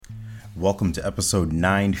Welcome to episode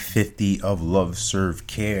 950 of Love, Serve,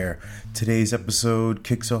 Care. Today's episode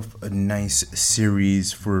kicks off a nice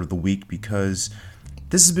series for the week because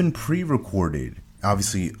this has been pre-recorded.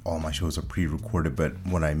 Obviously, all my shows are pre-recorded, but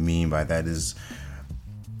what I mean by that is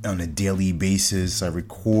on a daily basis, I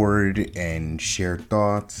record and share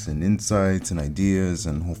thoughts and insights and ideas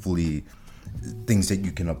and hopefully things that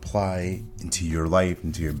you can apply into your life,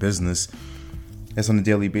 into your business. That's on a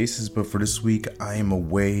daily basis, but for this week, I am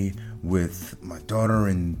away with my daughter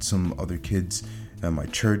and some other kids at my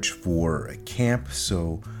church for a camp,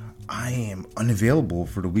 so I am unavailable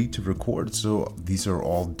for the week to record. So these are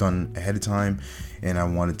all done ahead of time, and I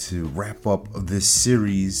wanted to wrap up this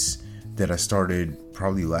series that I started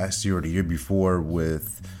probably last year or the year before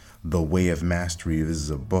with The Way of Mastery. This is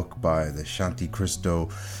a book by the Shanti Cristo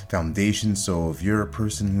Foundation. So if you're a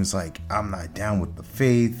person who's like, I'm not down with the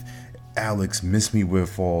faith, Alex, miss me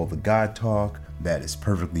with all the God talk, that is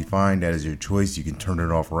perfectly fine. That is your choice. You can turn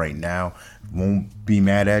it off right now. Won't be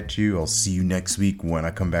mad at you. I'll see you next week when I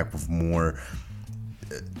come back with more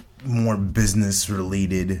business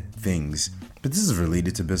related things. But this is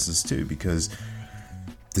related to business too, because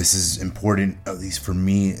this is important, at least for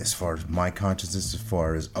me, as far as my consciousness, as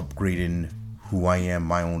far as upgrading who I am,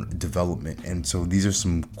 my own development. And so these are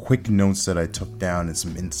some quick notes that I took down and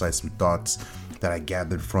some insights, some thoughts that I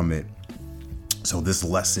gathered from it. So this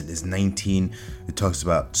lesson is 19. It talks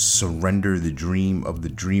about surrender the dream of the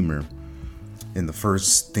dreamer. And the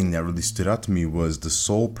first thing that really stood out to me was the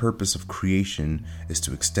sole purpose of creation is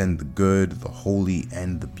to extend the good, the holy,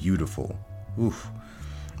 and the beautiful. Oof.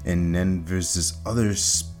 And then there's this other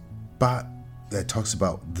spot that talks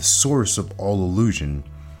about the source of all illusion.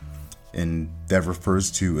 And that refers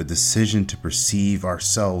to a decision to perceive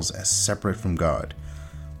ourselves as separate from God,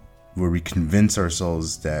 where we convince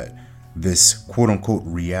ourselves that this quote-unquote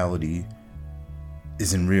reality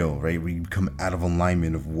isn't real, right? We become out of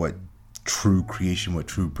alignment of what true creation, what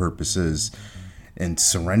true purpose is. And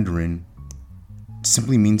surrendering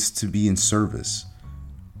simply means to be in service.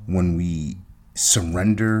 When we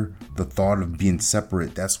surrender the thought of being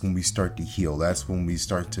separate, that's when we start to heal. That's when we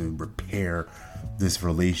start to repair this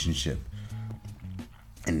relationship.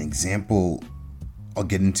 An example I'll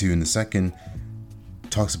get into in a second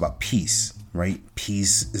talks about peace, right?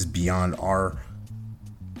 Peace is beyond our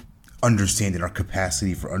understanding, our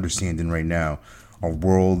capacity for understanding right now. Our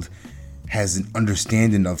world has an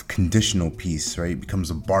understanding of conditional peace, right? It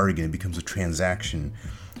becomes a bargain, it becomes a transaction.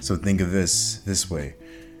 So think of this way.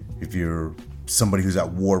 If you're somebody who's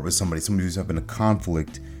at war with somebody who's having a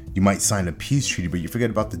conflict, you might sign a peace treaty, but you forget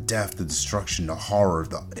about the death, the destruction, the horror,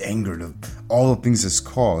 the anger, all the things it's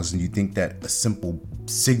caused, and you think that a simple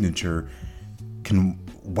signature can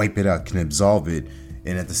wipe it out, can absolve it.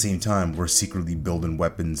 And at the same time, we're secretly building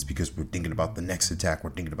weapons because we're thinking about the next attack.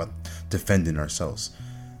 We're thinking about defending ourselves.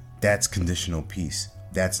 That's conditional peace.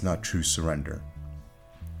 That's not true surrender.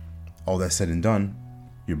 All that said and done,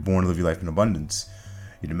 you're born to live your life in abundance.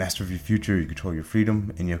 You're the master of your future. You control your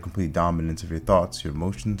freedom and you have complete dominance of your thoughts, your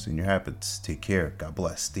emotions, and your habits. Take care. God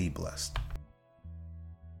bless. Stay blessed.